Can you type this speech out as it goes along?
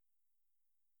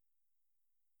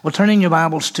Well, turn in your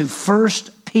Bibles to 1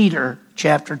 Peter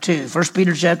chapter 2. 1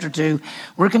 Peter chapter 2,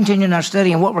 we're continuing our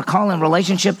study in what we're calling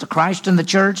relationship to Christ and the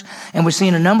church, and we're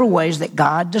seeing a number of ways that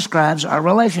God describes our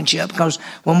relationship, because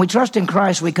when we trust in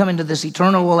Christ, we come into this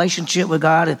eternal relationship with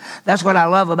God, and that's what I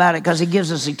love about it, because He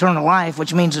gives us eternal life,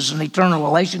 which means it's an eternal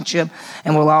relationship,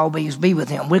 and we'll always be with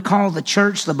Him. We're called the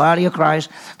church, the body of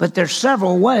Christ, but there's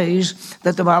several ways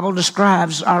that the Bible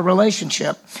describes our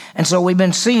relationship, and so we've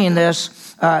been seeing this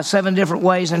 7 different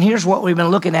ways, and here's what we've been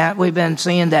looking at. We've been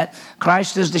seeing that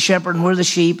Christ is the shepherd and we're the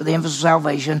sheep, the emphasis of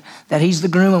salvation, that He's the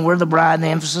groom and we're the bride, and the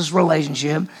emphasis of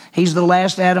relationship. He's the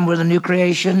last Adam, we're the new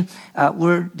creation,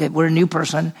 we're a new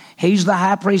person. He's the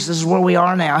high priest, this is where we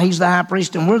are now. He's the high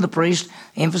priest and we're the priest,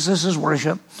 the emphasis is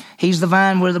worship. He's the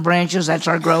vine, we're the branches, that's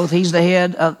our growth. He's the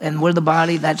head and we're the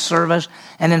body, that's service.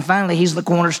 And then finally, He's the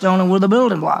cornerstone and we're the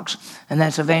building blocks, and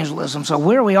that's evangelism. So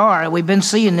where we are, we've been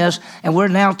seeing this, and we're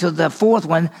now to the fourth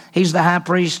one. He's the high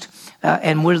priest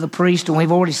and we're the priest, and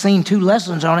we've already seen 2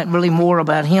 lessons on it, really more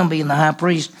about Him being the high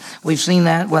priest. We've seen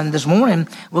that. Well, this morning,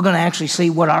 we're going to actually see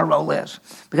what our role is,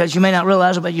 because you may not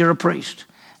realize it, but you're a priest.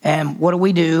 And what do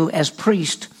we do as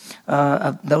priests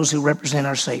of those who represent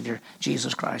our Savior,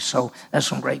 Jesus Christ? So that's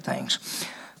some great things.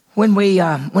 When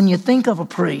you think of a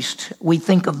priest, we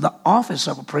think of the office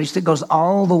of a priest. It goes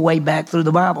all the way back through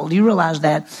the Bible. Do you realize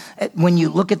that when you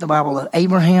look at the Bible of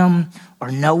Abraham or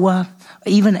Noah,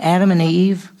 even Adam and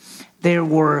Eve,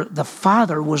 the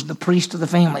father was the priest of the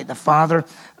family. The father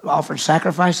offered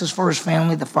sacrifices for his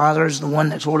family. The father is the one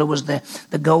that sort of was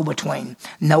the go-between.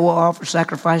 Noah offered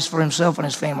sacrifice for himself and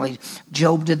his family.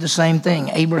 Job did the same thing.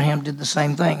 Abraham did the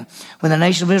same thing. When the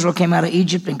nation of Israel came out of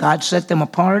Egypt and God set them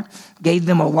apart, gave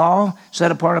them a law,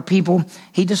 set apart a people,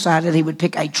 He decided He would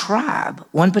pick a tribe,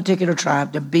 one particular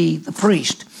tribe, to be the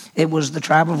priest. It was the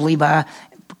tribe of Levi,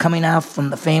 coming out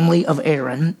from the family of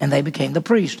Aaron, and they became the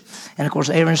priest. And of course,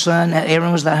 Aaron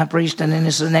was the high priest, and then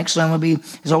his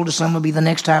oldest son would be the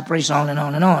next high priest, on and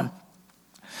on and on.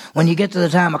 When you get to the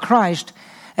time of Christ,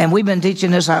 and we've been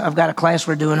teaching this, I've got a class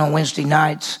we're doing on Wednesday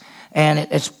nights, and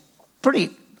it's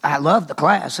pretty, I love the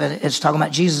class. It's talking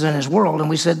about Jesus and His world, and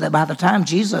we said that by the time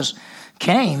Jesus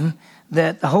came,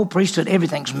 that the whole priesthood,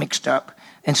 everything's mixed up.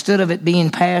 Instead of it being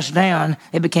passed down,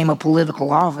 it became a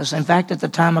political office. In fact, at the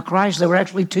time of Christ, there were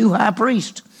actually 2 high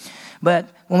priests. But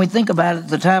when we think about it, at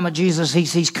the time of Jesus,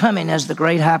 he's coming as the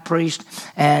great high priest,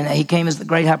 and He came as the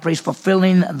great high priest,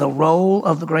 fulfilling the role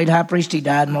of the great high priest. He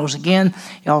died and rose again.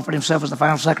 He offered Himself as the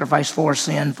final sacrifice for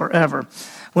sin forever.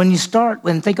 When you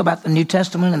think about the New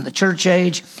Testament and the church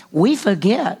age, we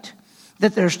forget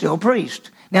that they're still priests.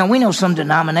 Now, we know some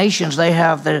denominations, they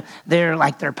have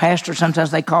their pastor,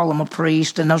 sometimes they call them a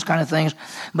priest and those kind of things.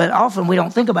 But often we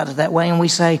don't think about it that way, and we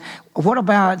say, what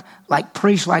about like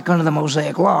priests like under the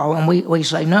Mosaic law? And we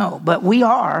say no. But we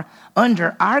are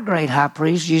under our great high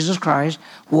priest, Jesus Christ.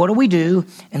 What do we do,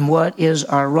 and what is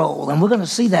our role? And we're going to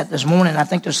see that this morning. I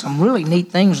think there's some really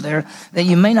neat things there that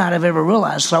you may not have ever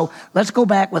realized. So let's go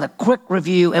back with a quick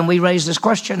review, and we raise this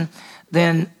question.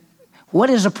 Then, what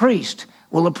is a priest?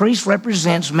 Well, a priest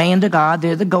represents man to God.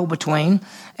 They're the go-between.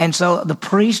 And so the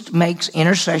priest makes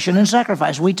intercession and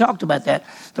sacrifice. We talked about that.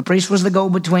 The priest was the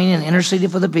go-between and interceded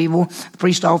for the people. The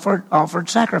priest offered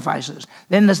sacrifices.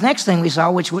 Then this next thing we saw,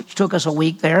 which took us a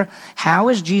week there, how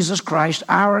is Jesus Christ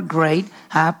our great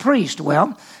high priest?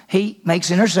 Well, He makes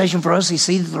intercession for us. He's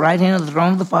seated at the right hand of the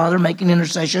throne of the Father, making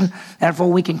intercession.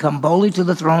 Therefore, we can come boldly to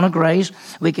the throne of grace.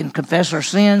 We can confess our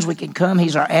sins. We can come.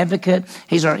 He's our advocate.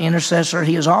 He's our intercessor.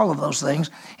 He is all of those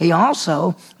things. He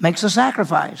also makes a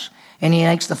sacrifice, and He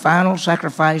makes the final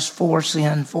sacrifice for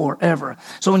sin forever.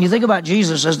 So when you think about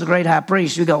Jesus as the great high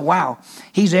priest, you go, wow,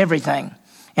 He's everything.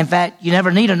 In fact, you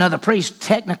never need another priest,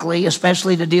 technically,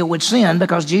 especially to deal with sin,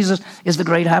 because Jesus is the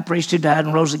great high priest who died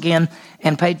and rose again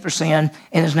and paid for sin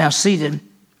and is now seated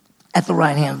at the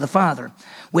right hand of the Father.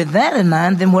 With that in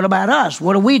mind, then what about us?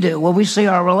 What do we do? Well, we see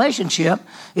our relationship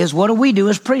is what do we do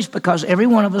as priests? Because every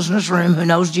one of us in this room who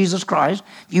knows Jesus Christ,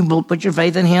 if you put your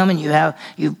faith in Him and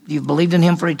you've believed in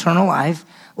Him for eternal life,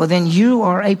 well, then you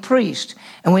are a priest.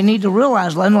 And we need to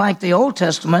realize, unlike the Old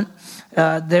Testament,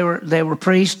 they were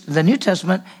priests. The New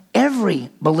Testament, every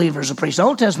believer is a priest. The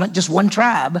Old Testament, just one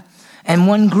tribe and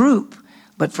one group.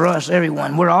 But for us,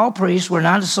 everyone. We're all priests. We're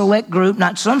not a select group,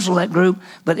 not some select group,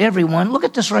 but everyone. Look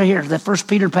at this right here, the 1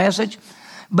 Peter passage.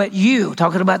 But you,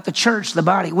 talking about the church, the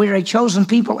body, we're a chosen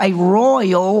people, a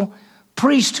royal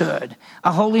priesthood,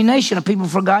 a holy nation, a people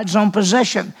for God's own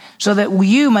possession, so that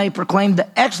you may proclaim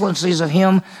the excellencies of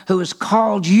Him who has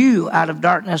called you out of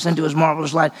darkness into His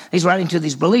marvelous light. He's writing to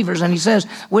these believers, and he says,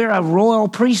 we're a royal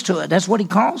priesthood. That's what he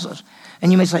calls us.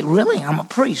 And you may say, really? I'm a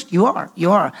priest. You are.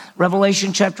 You are.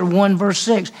 Revelation chapter 1, verse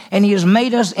 6. And he has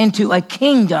made us into a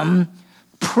kingdom,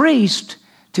 priest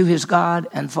to his God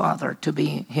and Father. To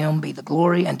him be the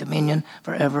glory and dominion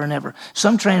forever and ever.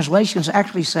 Some translations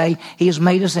actually say he has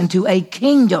made us into a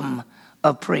kingdom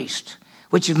of priests,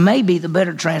 which may be the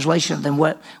better translation than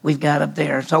what we've got up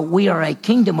there. So we are a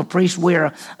kingdom of priests.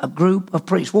 We're a group of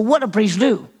priests. Well, what do priests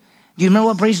do? Do you remember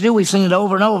what priests do? We've seen it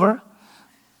over and over.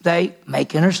 They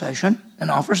make intercession and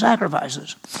offer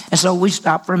sacrifices. And so we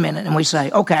stop for a minute and we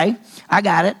say, okay, I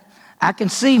got it. I can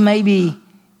see maybe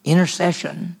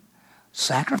intercession.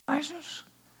 Sacrifices?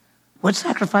 What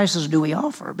sacrifices do we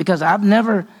offer? Because I've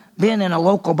never been in a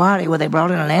local body where they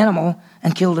brought in an animal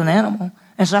and killed an animal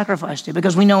and sacrificed it.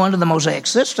 Because we know under the Mosaic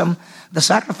system, the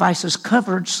sacrifices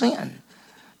covered sin.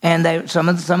 And some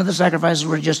of the sacrifices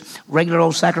were just regular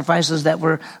old sacrifices that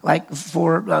were like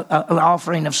for an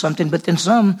offering of something. But then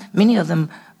many of them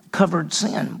covered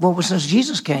sin. Well, since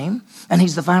Jesus came and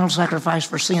he's the final sacrifice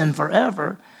for sin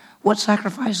forever, what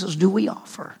sacrifices do we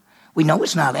offer? We know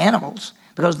it's not animals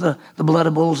because the blood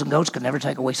of bulls and goats could never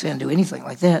take away sin, do anything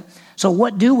like that. So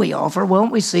what do we offer? Well,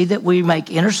 we see that we make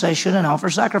intercession and offer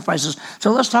sacrifices.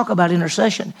 So let's talk about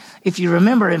intercession. If you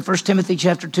remember in 1 Timothy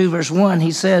chapter 2, verse 1,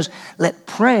 he says, let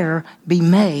prayer be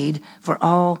made for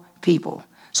all people.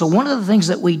 So one of the things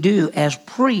that we do as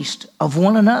priests of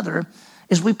one another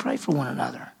is we pray for one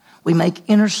another. We make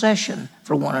intercession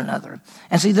for one another.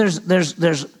 And see, there's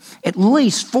at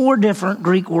least 4 different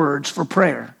Greek words for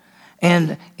prayer.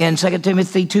 And in 2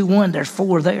 Timothy 2:1, there's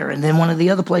 4 there. And then one of the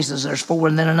other places, there's 4.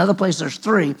 And then another place, there's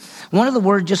 3. One of the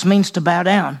words just means to bow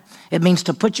down. It means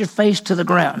to put your face to the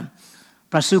ground.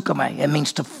 Prasukame. It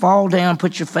means to fall down,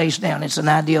 put your face down. It's an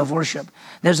idea of worship.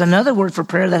 There's another word for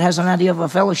prayer that has an idea of a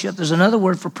fellowship. There's another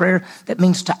word for prayer that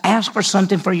means to ask for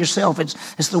something for yourself.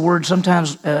 It's the word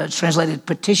sometimes it's translated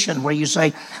petition, where you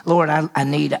say, Lord, I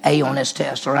need an A on this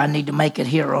test, or I need to make it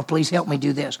here, or please help me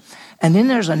do this. And then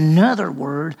there's another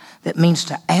word that means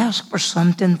to ask for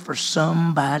something for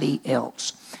somebody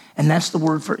else. And that's the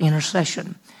word for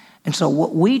intercession. And so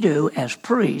what we do as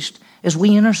priests is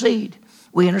we intercede.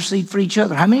 We intercede for each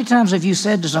other. How many times have you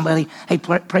said to somebody, hey,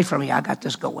 pray for me, I got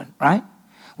this going, right?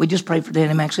 We just prayed for Dan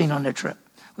and Maxine on their trip.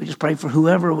 We just prayed for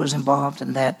whoever was involved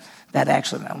in that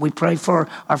accident. We pray for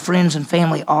our friends and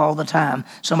family all the time.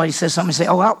 Somebody says something, say,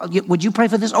 would you pray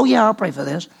for this? Oh, yeah, I'll pray for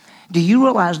this. Do you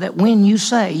realize that when you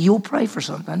say you'll pray for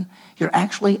something, you're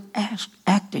actually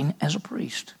acting as a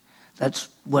priest? That's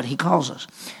what he calls us.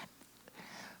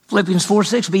 Philippians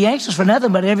 4:6, be anxious for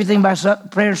nothing but everything by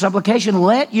prayer and supplication.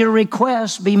 Let your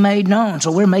requests be made known.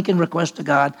 So we're making requests to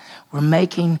God. We're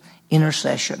making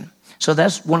intercession. So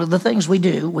that's one of the things we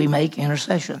do. We make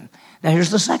intercession. Now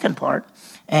here's the second part.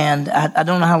 And I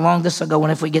don't know how long this will go.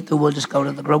 And if we get through, we'll just go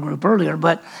to the grow group earlier.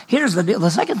 But here's the deal. The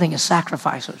second thing is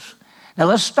sacrifices. Now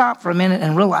let's stop for a minute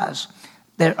and realize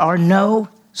there are no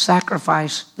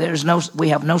sacrifice. We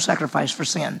have no sacrifice for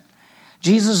sin.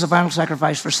 Jesus is the final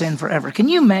sacrifice for sin forever. Can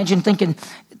you imagine thinking,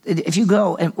 if you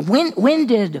go, and when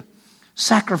did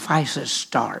sacrifices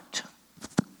start?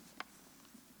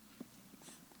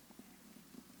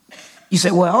 You say,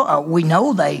 well, we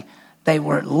know they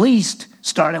were at least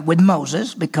started with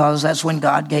Moses, because that's when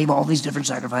God gave all these different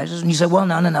sacrifices. And you say, well,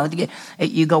 no.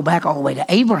 You go back all the way to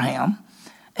Abraham,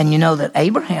 and you know that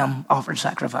Abraham offered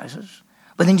sacrifices.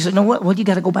 But then you say, no, what? Well, you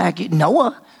got to go back.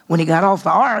 Noah, when he got off the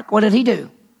ark, what did he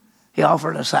do? He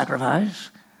offered a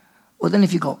sacrifice. Well, then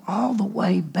if you go all the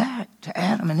way back to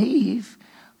Adam and Eve,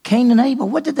 Cain and Abel,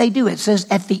 what did they do? It says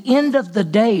at the end of the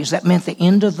days, that meant the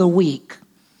end of the week.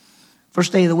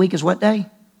 First day of the week is what day?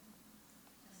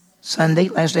 Sunday.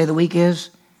 Last day of the week is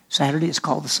Saturday. It's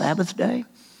called the Sabbath day.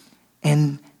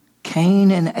 And Cain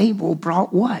and Abel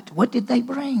brought what? What did they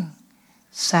bring?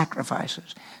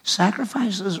 Sacrifices.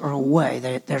 Sacrifices are a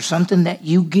way. They're something that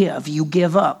you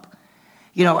give up.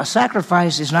 You know, a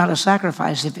sacrifice is not a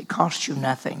sacrifice if it costs you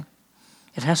nothing.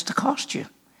 It has to cost you.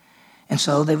 And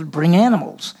so they would bring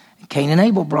animals. Cain and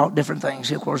Abel brought different things.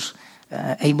 Of course,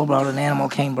 Abel brought an animal.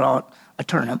 Cain brought a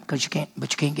turnip, but you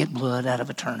can't get blood out of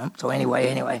a turnip. So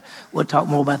anyway, we'll talk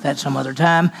more about that some other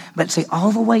time. But see,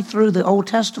 all the way through the Old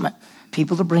Testament,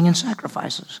 people are bringing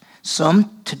sacrifices.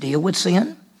 Some to deal with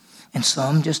sin, and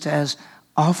some just as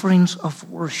offerings of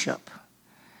worship.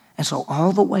 And so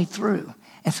all the way through.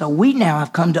 And so we now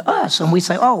have come to us, and we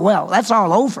say, oh, well, that's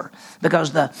all over,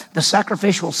 because the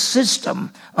sacrificial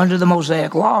system under the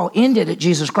Mosaic law ended at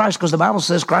Jesus Christ, because the Bible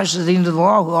says Christ is the end of the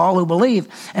law, all who believe.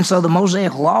 And so the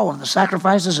Mosaic law of the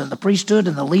sacrifices and the priesthood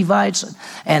and the Levites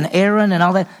and Aaron and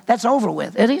all that, that's over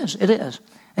with. It is.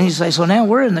 And you say, so now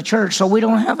we're in the church, so we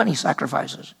don't have any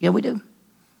sacrifices. Yeah, we do.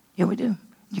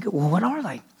 You go, well, what are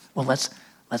they? Well, let's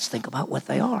think about what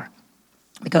they are.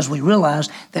 Because we realize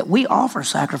that we offer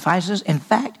sacrifices. In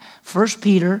fact, 1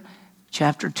 Peter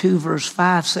chapter 2, verse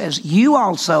 5 says, you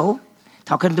also,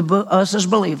 talking to us as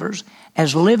believers,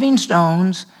 as living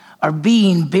stones, are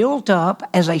being built up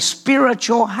as a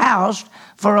spiritual house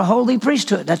for a holy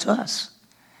priesthood. That's us.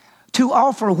 To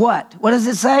offer what? What does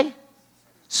it say?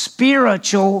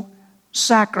 Spiritual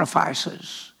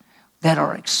sacrifices that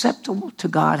are acceptable to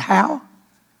God. How?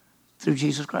 Through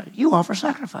Jesus Christ. You offer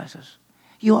sacrifices.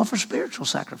 You offer spiritual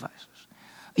sacrifices.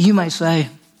 You may say,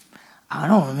 I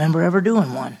don't remember ever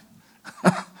doing one.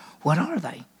 What are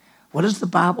they? What does the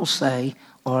Bible say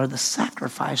are the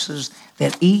sacrifices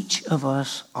that each of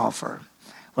us offer?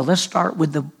 Well, let's start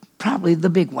with probably the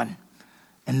big one.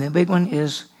 And the big one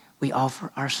is we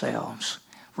offer ourselves.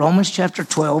 Romans chapter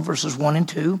 12, verses 1 and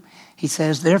 2, he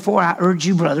says, therefore I urge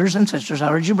you, brothers and sisters,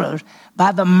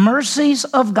 by the mercies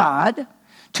of God,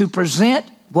 to present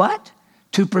what?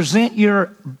 To present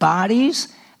your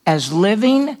bodies as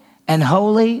living and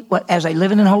holy, what? As a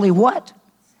living and holy what?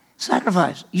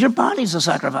 Sacrifice. Your body's a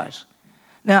sacrifice.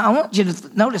 Now, I want you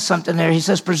to notice something there. He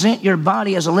says, present your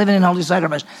body as a living and holy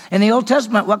sacrifice. In the Old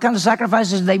Testament, what kind of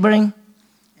sacrifices did they bring?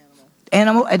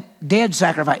 Animal, a dead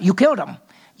sacrifice. You killed them.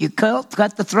 You cut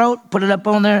the throat, put it up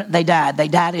on there, they died. They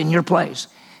died in your place.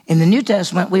 In the New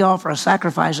Testament, we offer a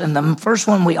sacrifice, and the first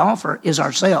one we offer is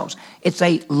ourselves. It's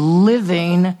a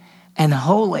living and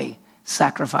holy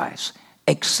sacrifice,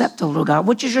 acceptable to God,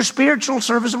 which is your spiritual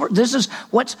service. This is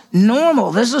what's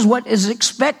normal. This is what is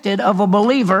expected of a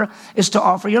believer, is to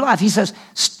offer your life. He says,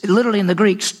 literally in the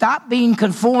Greek, stop being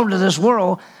conformed to this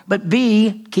world, but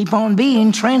keep on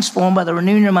being transformed by the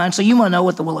renewing of your mind, so you might know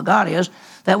what the will of God is,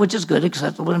 that which is good,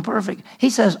 acceptable, and perfect.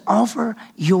 He says, offer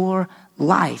your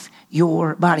life,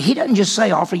 your body. He doesn't just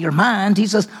say offer your mind. He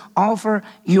says, offer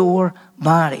your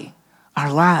body.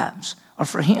 Our lives are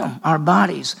for him. Our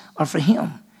bodies are for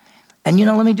him. And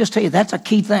let me just tell you, that's a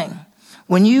key thing.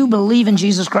 When you believe in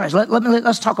Jesus Christ,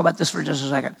 let's talk about this for just a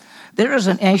second. There is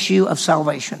an issue of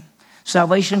salvation.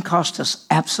 Salvation costs us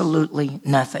absolutely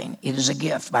nothing. It is a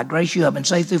gift. By grace you have been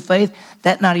saved through faith,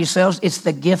 that not yourselves. It's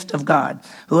the gift of God.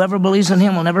 Whoever believes in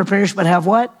him will never perish, but have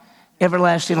what?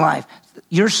 Everlasting life.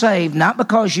 You're saved not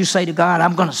because you say to God,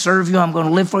 I'm going to serve you, I'm going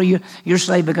to live for you. You're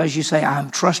saved because you say,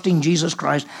 I'm trusting Jesus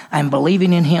Christ. I'm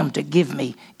believing in him to give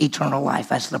me eternal life.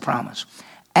 That's the promise.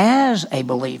 As a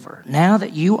believer, now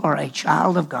that you are a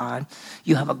child of God,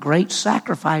 you have a great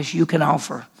sacrifice you can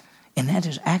offer, and that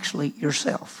is actually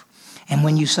yourself. And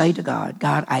when you say to God,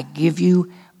 God, I give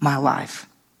you my life.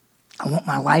 I want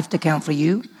my life to count for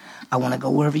you. I want to go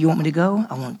wherever you want me to go.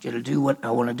 I want you to do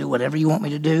whatever you want me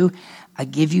to do. I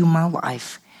give you my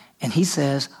life. And he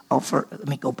says, let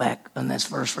me go back on this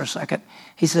verse for a second.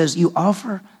 He says, you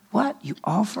offer what? You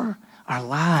offer our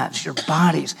lives, your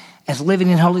bodies, as living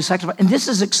in holy sacrifice. And this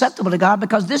is acceptable to God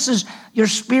because this is your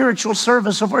spiritual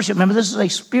service of worship. Remember, this is a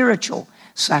spiritual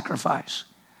sacrifice.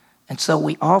 And so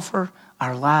we offer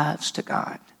our lives to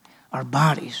God, our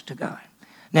bodies to God.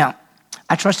 Now,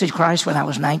 I trusted Christ when I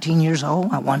was 19 years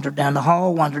old. I wandered down the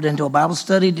hall, wandered into a Bible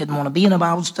study, didn't want to be in a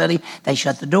Bible study. They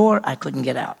shut the door. I couldn't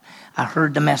get out. I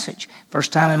heard the message.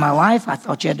 First time in my life, I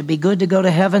thought you had to be good to go to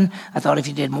heaven. I thought if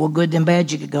you did more good than bad,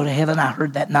 you could go to heaven. I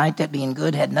heard that night that being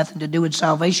good had nothing to do with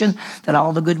salvation, that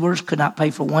all the good works could not pay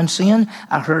for one sin.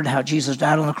 I heard how Jesus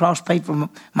died on the cross, paid for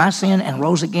my sin, and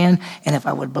rose again. And if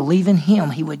I would believe in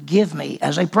him, he would give me,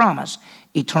 as a promise,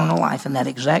 eternal life. In that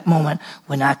exact moment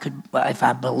when if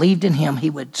I believed in him, he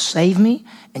would save me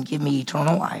and give me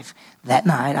eternal life. That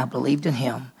night, I believed in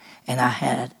him, and I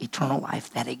had eternal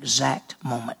life that exact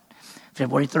moment.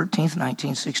 February 13th,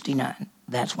 1969.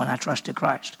 That's when I trusted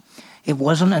Christ. It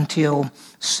wasn't until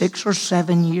 6 or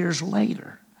 7 years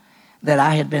later that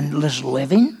I had been just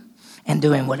living and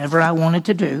doing whatever I wanted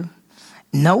to do,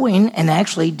 knowing and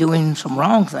actually doing some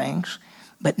wrong things,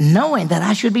 but knowing that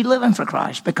I should be living for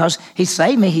Christ because he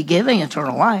saved me, he gave me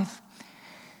eternal life.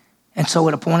 And so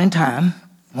at a point in time,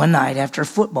 one night after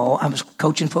football, I was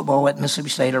coaching football at Mississippi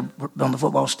State or on the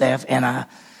football staff, and I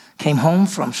came home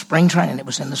from spring training. It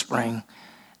was in the spring,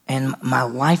 and my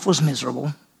life was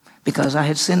miserable because I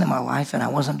had sinned in my life and I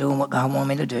wasn't doing what God wanted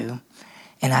me to do.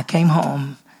 And I came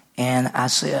home and I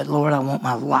said, Lord, I want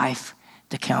my life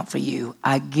to count for you.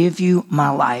 I give you my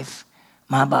life,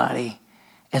 my body,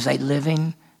 as a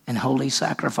living and holy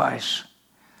sacrifice.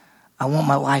 I want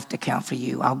my life to count for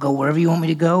you. I'll go wherever you want me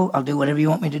to go. I'll do whatever you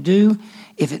want me to do.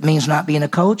 If it means not being a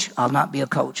coach, I'll not be a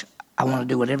coach. I want to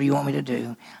do whatever you want me to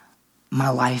do. My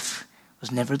life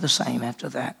was never the same after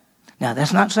that. Now,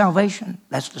 that's not salvation.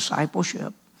 That's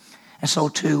discipleship. And so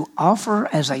to offer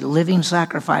as a living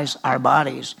sacrifice our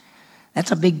bodies,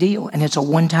 That's a big deal, and it's a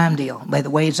one-time deal. By the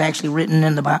way, it's actually written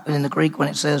in the Greek when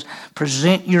it says,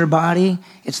 present your body.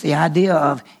 It's the idea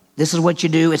of this is what you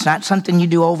do. It's not something you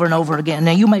do over and over again.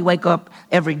 Now, you may wake up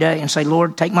every day and say,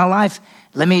 Lord, take my life.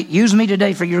 Use me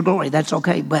today for your glory. That's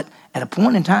okay. But at a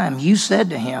point in time, you said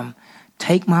to him,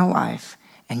 take my life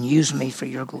and use me for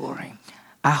your glory.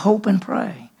 I hope and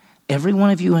pray every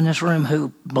one of you in this room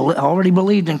who already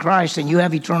believed in Christ and you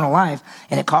have eternal life,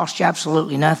 and it costs you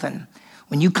absolutely nothing.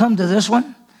 When you come to this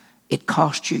one, it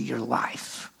costs you your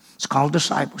life. It's called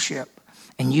discipleship.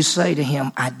 And you say to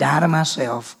him, I die to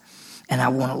myself and I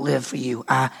want to live for you.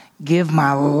 I give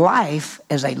my life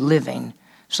as a living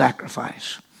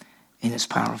sacrifice. And it's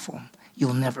powerful.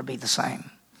 You'll never be the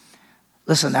same.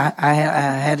 Listen, I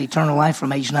had eternal life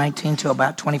from age 19 to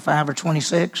about 25 or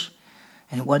 26.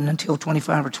 And it wasn't until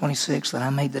 25 or 26 that I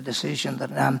made the decision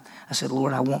that I said,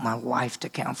 Lord, I want my life to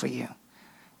count for you.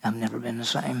 I've never been the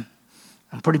same.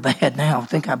 I'm pretty bad now. I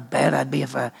think how bad I'd be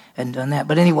if I hadn't done that.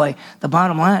 But anyway, the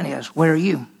bottom line is, where are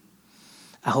you?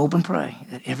 I hope and pray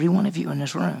that every one of you in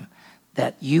this room,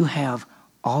 that you have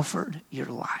offered your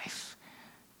life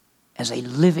as a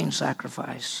living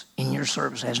sacrifice in your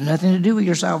service. It has nothing to do with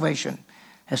your salvation. It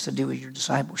has to do with your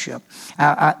discipleship.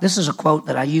 This is a quote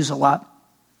that I use a lot.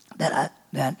 I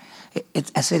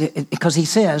said it because he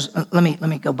says, let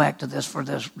me go back to this for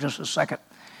just a second.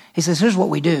 He says, here's what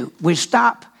we do. We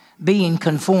stop being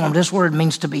conformed. This word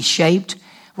means to be shaped.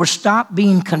 We're stopped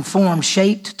being conformed,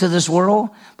 shaped to this world.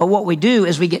 But what we do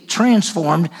is we get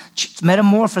transformed.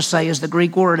 Metamorphose is the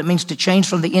Greek word. It means to change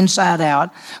from the inside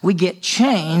out. We get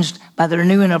changed by the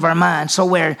renewing of our mind. So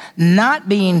we're not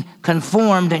being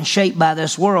conformed and shaped by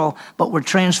this world, but we're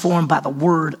transformed by the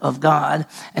Word of God.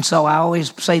 And so I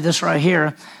always say this right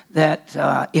here,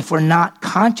 that if we're not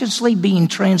consciously being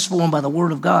transformed by the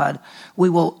Word of God, we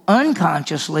will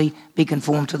unconsciously be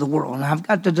conformed to the world. And I've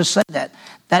got to just say that.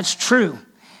 That's true.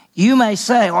 You may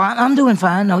say, well, I'm doing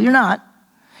fine. No, you're not.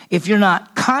 If you're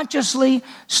not consciously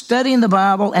studying the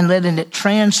Bible and letting it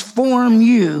transform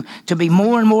you to be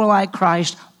more and more like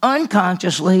Christ,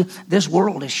 unconsciously, this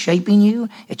world is shaping you.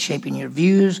 It's shaping your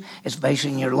views. It's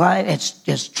basing your life.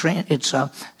 It's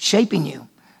shaping you.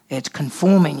 It's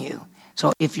conforming you.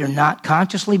 So if you're not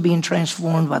consciously being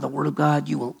transformed by the Word of God,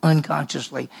 you will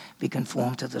unconsciously be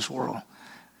conformed to this world.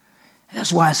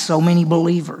 That's why so many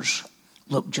believers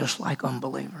look just like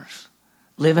unbelievers,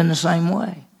 live in the same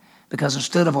way. Because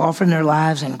instead of offering their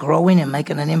lives and growing and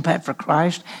making an impact for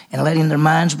Christ and letting their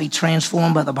minds be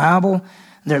transformed by the Bible,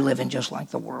 they're living just like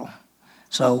the world.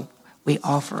 So we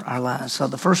offer our lives. So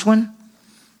the first one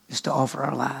is to offer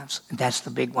our lives. And that's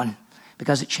the big one,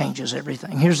 because it changes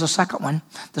everything. Here's the second one.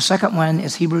 The second one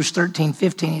is Hebrews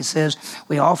 13:15. It says,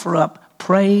 we offer up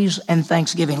praise and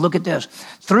thanksgiving. Look at this.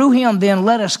 Through him, then,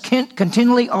 let us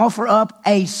continually offer up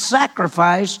a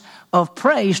sacrifice of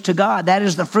praise to God. That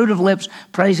is the fruit of lips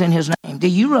praising his name. Do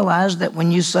you realize that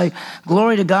when you say,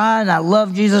 glory to God, and I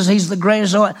love Jesus, he's the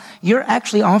greatest, you're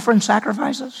actually offering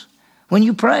sacrifices when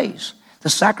you praise? The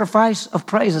sacrifice of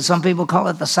praise, and some people call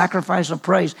it the sacrifice of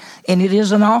praise, and it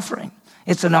is an offering.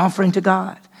 It's an offering to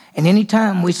God. And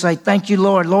anytime we say, thank you,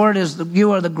 Lord. Lord,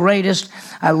 you are the greatest.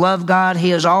 I love God.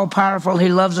 He is all powerful. He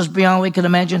loves us beyond we can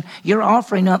imagine. You're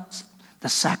offering up the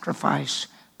sacrifice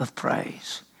of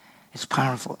praise. It's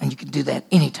powerful. And you can do that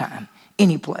anytime,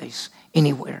 any place,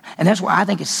 anywhere. And that's why I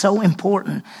think it's so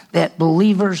important that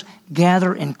believers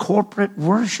gather in corporate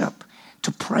worship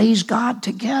to praise God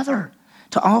together,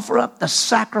 to offer up the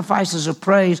sacrifices of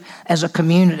praise as a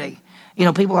community. You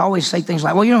know, people always say things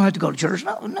like, well, you don't have to go to church.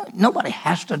 No, nobody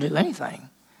has to do anything.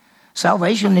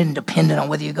 Salvation isn't dependent on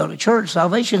whether you go to church.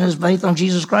 Salvation is based on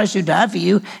Jesus Christ who died for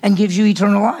you and gives you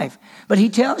eternal life. But he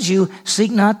tells you, seek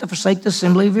not to forsake the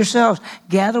assembly of yourselves.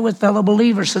 Gather with fellow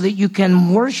believers so that you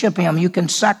can worship him. You can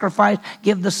sacrifice,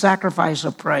 give the sacrifice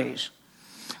of praise.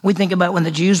 We think about when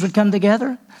the Jews would come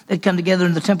together. They'd come together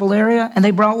in the temple area, and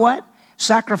they brought what?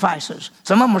 Sacrifices.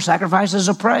 Some of them were sacrifices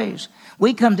of praise.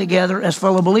 We come together as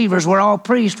fellow believers. We're all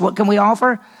priests. What can we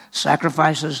offer?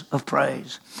 Sacrifices of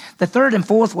praise. The third and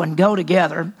fourth one go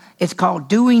together. It's called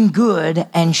doing good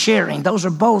and sharing. Those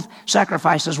are both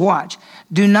sacrifices. Watch.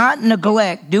 Do not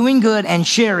neglect doing good and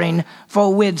sharing,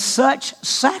 for with such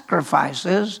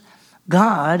sacrifices,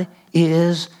 God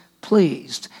is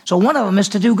pleased. So one of them is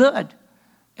to do good.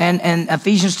 And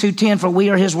Ephesians 2:10, for we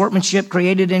are his workmanship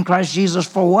created in Christ Jesus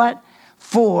for what?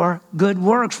 For good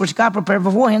works, which God prepared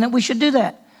beforehand, that we should do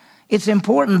that. It's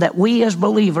important that we as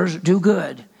believers do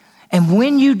good. And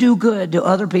when you do good to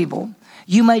other people,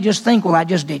 you may just think, well, I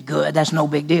just did good. That's no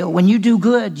big deal. When you do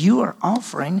good, you are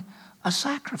offering a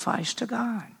sacrifice to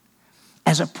God.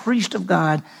 As a priest of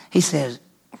God, he says,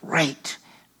 great.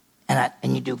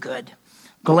 and you do good.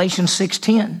 Galatians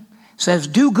 6:10 says,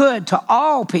 do good to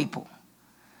all people.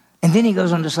 And then he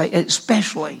goes on to say,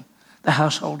 especially the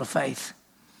household of faith.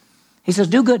 He says,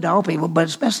 do good to all people, but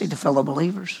especially to fellow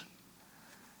believers.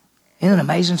 Isn't it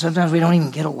amazing? Sometimes we don't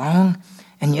even get along,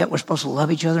 and yet we're supposed to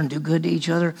love each other and do good to each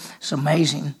other. It's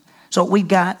amazing. So we've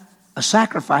got a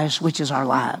sacrifice, which is our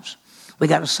lives. We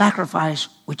got a sacrifice,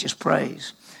 which is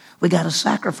praise. We got a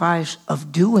sacrifice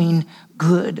of doing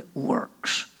good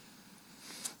works.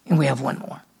 And we have one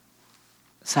more.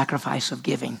 Sacrifice of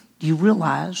giving. Do you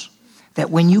realize that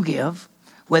when you give,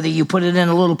 whether you put it in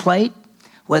a little plate,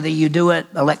 whether you do it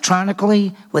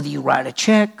electronically, whether you write a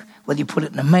check, whether you put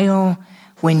it in the mail,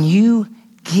 when you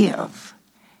give,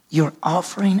 you're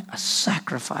offering a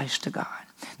sacrifice to God.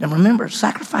 Now remember,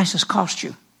 sacrifices cost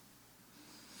you.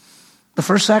 The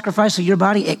first sacrifice of your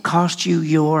body, it costs you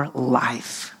your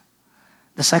life.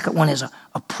 The second one is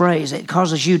a praise. It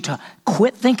causes you to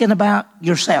quit thinking about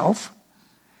yourself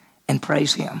and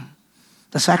praise him.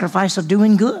 The sacrifice of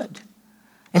doing good.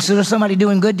 Instead of somebody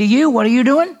doing good to you, what are you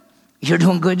doing? You're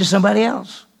doing good to somebody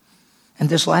else. And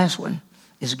this last one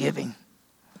is giving.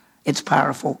 It's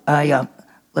powerful.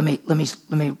 Let me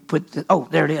put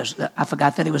there it is. I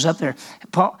forgot that it was up there.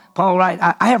 Paul writes,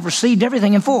 I have received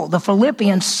everything in full. The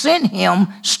Philippians sent him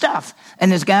stuff.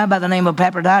 And this guy by the name of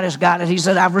Epaphroditus got it. He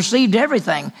said, I've received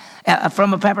everything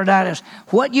from Epaphroditus.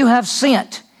 What you have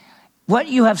sent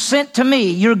to me,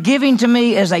 you're giving to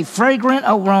me as a fragrant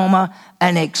aroma,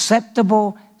 an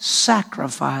acceptable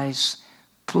sacrifice,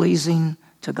 pleasing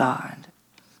to God.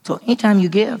 So anytime you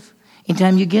give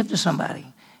to somebody,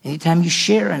 anytime you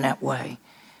share in that way,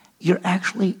 you're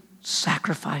actually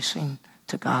sacrificing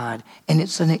to God. And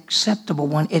it's an acceptable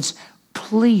one. It's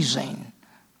pleasing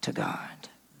to God.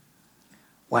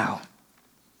 Wow.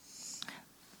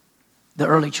 The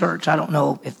early church, I don't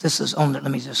know if this is on there.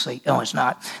 Let me just see. No, it's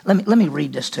not. Let me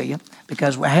read this to you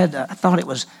because I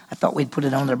thought we'd put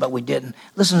it on there, but we didn't.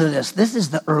 Listen to this. This is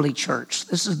the early church.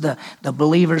 This is the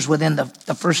believers within the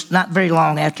first, not very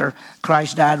long after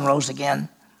Christ died and rose again.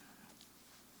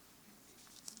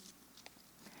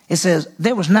 It says,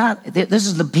 this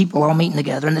is the people all meeting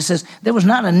together, and it says, there was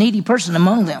not a needy person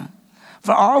among them.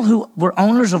 For all who were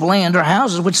owners of land or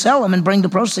houses would sell them and bring the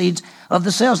proceeds of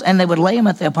the sales, and they would lay them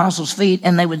at the apostles' feet,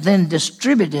 and they would then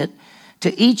distribute it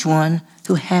to each one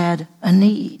who had a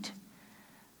need.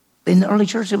 In the early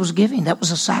church, it was giving. That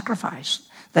was a sacrifice.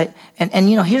 And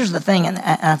here's the thing, and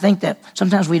I think that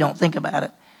sometimes we don't think about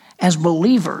it. As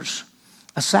believers,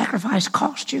 a sacrifice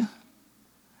costs you.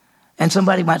 And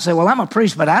somebody might say, well, I'm a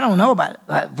priest, but I don't know about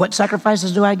it. What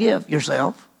sacrifices do I give?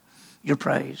 Yourself, your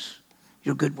praise,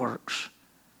 your good works,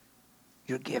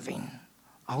 your giving.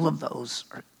 All of those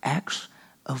are acts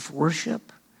of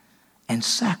worship and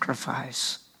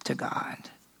sacrifice to God.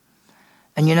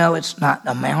 And it's not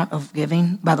the amount of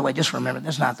giving. By the way, just remember,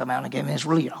 that's not the amount of giving. It's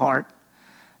really your heart.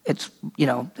 It's,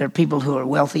 there are people who are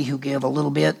wealthy who give a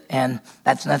little bit, and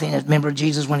that's nothing. Remember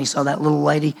Jesus when he saw that little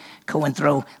lady go and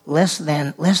throw less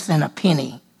than a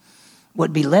penny,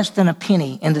 would be less than a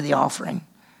penny into the offering.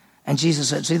 And Jesus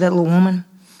said, see that little woman?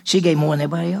 She gave more than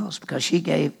anybody else because she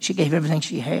gave everything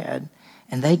she had,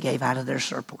 and they gave out of their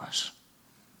surplus.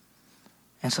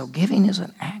 And so giving is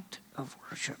an act of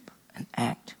worship, an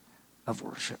act of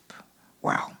worship.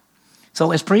 Wow.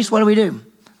 So as priests, what do?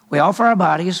 We offer our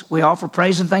bodies, we offer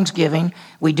praise and thanksgiving,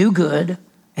 we do good,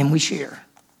 and we share.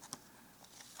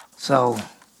 So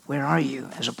where are you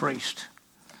as a priest?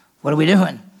 What are we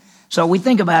doing? So we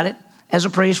think about it. As a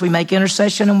priest, we make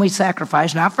intercession and we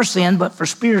sacrifice, not for sin, but for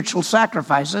spiritual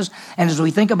sacrifices. And as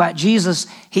we think about Jesus,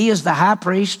 he is the high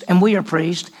priest and we are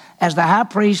priests. As the high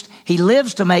priest, he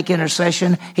lives to make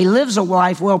intercession. He lives a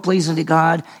life well-pleasing to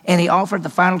God, and he offered the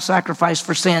final sacrifice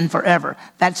for sin forever.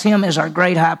 That's him as our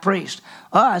great high priest.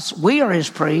 Us, we are his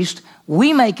priest.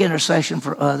 We make intercession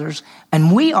for others,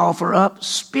 and we offer up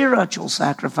spiritual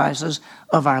sacrifices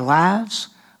of our lives,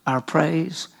 our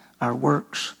praise, our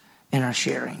works, and our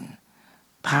sharing.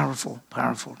 Powerful,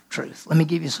 powerful truth. Let me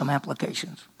give you some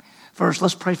applications. First,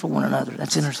 let's pray for one another.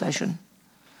 That's intercession.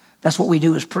 That's what we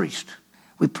do as priests.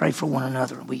 We pray for one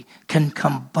another. We can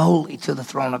come boldly to the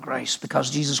throne of grace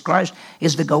because Jesus Christ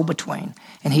is the go-between.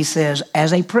 And he says,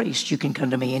 as a priest, you can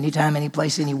come to me anytime, any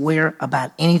place, anywhere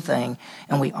about anything,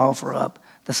 and we offer up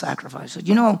the sacrifices.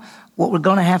 What we're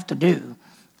going to have to do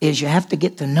is you have to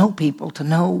get to know people to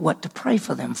know what to pray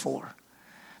for them for.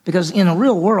 Because in a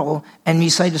real world, and you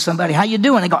say to somebody, how you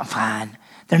doing? They go, I'm fine.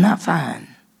 They're not fine.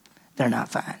 They're not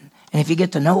fine. And if you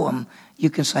get to know them, you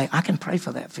can say, I can pray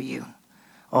for that for you.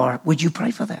 Or would you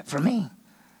pray for that for me?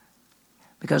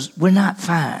 Because we're not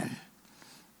fine.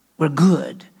 We're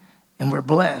good, and we're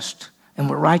blessed, and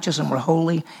we're righteous and we're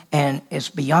holy, and it's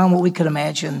beyond what we could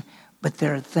imagine, but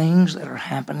there are things that are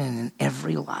happening in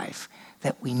every life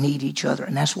that we need each other.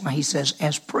 And that's why he says,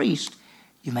 as priests,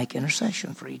 you make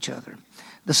intercession for each other.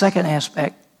 The second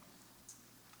aspect,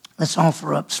 let's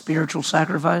offer up spiritual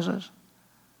sacrifices.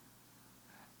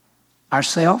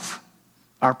 Ourself,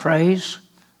 our praise,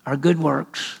 our good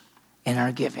works, and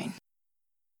our giving.